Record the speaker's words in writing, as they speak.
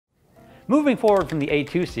Moving forward from the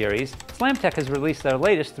A2 series, Slamtech has released their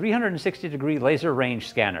latest 360-degree laser range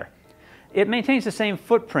scanner. It maintains the same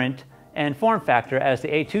footprint and form factor as the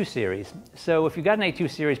A2 series. So if you've got an A2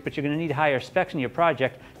 series but you're going to need higher specs in your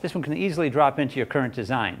project, this one can easily drop into your current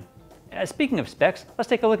design. Speaking of specs, let's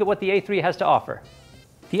take a look at what the A3 has to offer.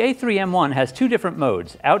 The A3M1 has two different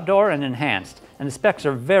modes, outdoor and enhanced, and the specs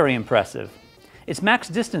are very impressive. Its max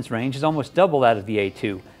distance range is almost double that of the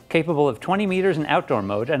A2, capable of 20 meters in outdoor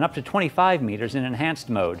mode and up to 25 meters in enhanced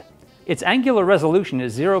mode. Its angular resolution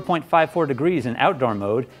is 0.54 degrees in outdoor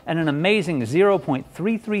mode and an amazing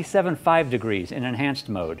 0.3375 degrees in enhanced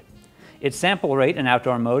mode. Its sample rate in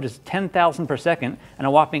outdoor mode is 10,000 per second and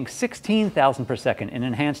a whopping 16,000 per second in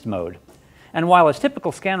enhanced mode. And while its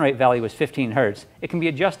typical scan rate value is 15 Hz, it can be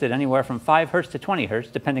adjusted anywhere from 5 Hz to 20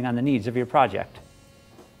 Hz depending on the needs of your project.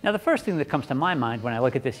 Now the first thing that comes to my mind when I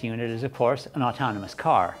look at this unit is of course an autonomous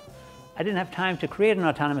car. I didn't have time to create an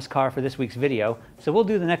autonomous car for this week's video, so we'll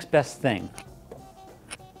do the next best thing.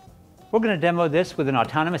 We're going to demo this with an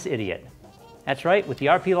autonomous idiot. That's right, with the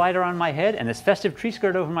RPLIDAR on my head and this festive tree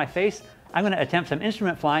skirt over my face, I'm going to attempt some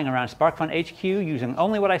instrument flying around SparkFun HQ using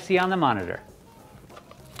only what I see on the monitor.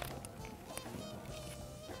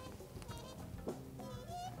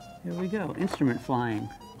 Here we go, instrument flying.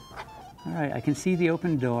 All right, I can see the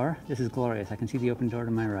open door. This is glorious. I can see the open door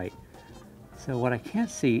to my right. So what I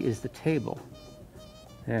can't see is the table.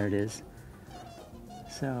 There it is.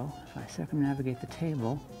 So if I circumnavigate the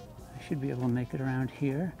table, I should be able to make it around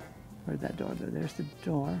here. Where'd that door go? There's the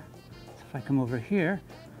door. So if I come over here,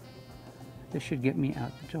 this should get me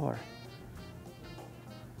out the door.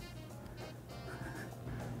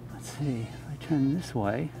 Let's see, if I turn this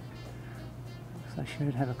way, so I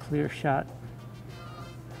should have a clear shot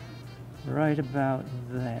right about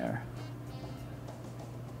there.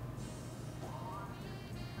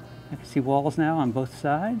 I can see walls now on both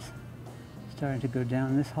sides. Starting to go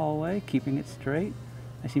down this hallway, keeping it straight.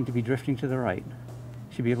 I seem to be drifting to the right.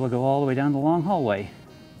 Should be able to go all the way down the long hallway.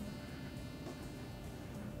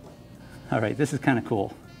 All right, this is kind of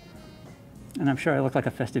cool. And I'm sure I look like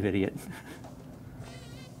a festive idiot.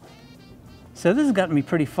 So this has gotten me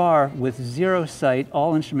pretty far with zero sight,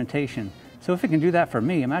 all instrumentation. So if it can do that for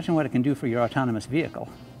me, imagine what it can do for your autonomous vehicle.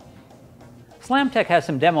 Slamtech has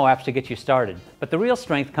some demo apps to get you started, but the real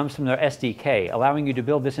strength comes from their SDK, allowing you to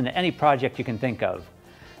build this into any project you can think of.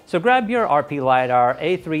 So grab your RPLIDAR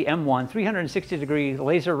A3M1 360-degree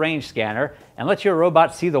laser range scanner and let your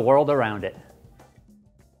robot see the world around it.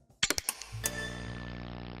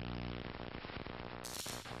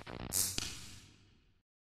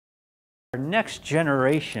 Our next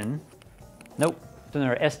generation, nope, it's in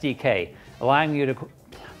our SDK, allowing you to,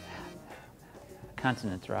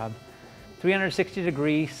 consonants, Rob, 360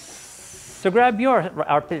 degrees, so grab your,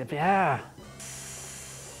 yeah,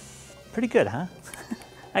 pretty good, huh?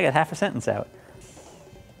 I got half a sentence out.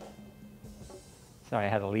 Sorry, I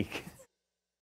had a leak.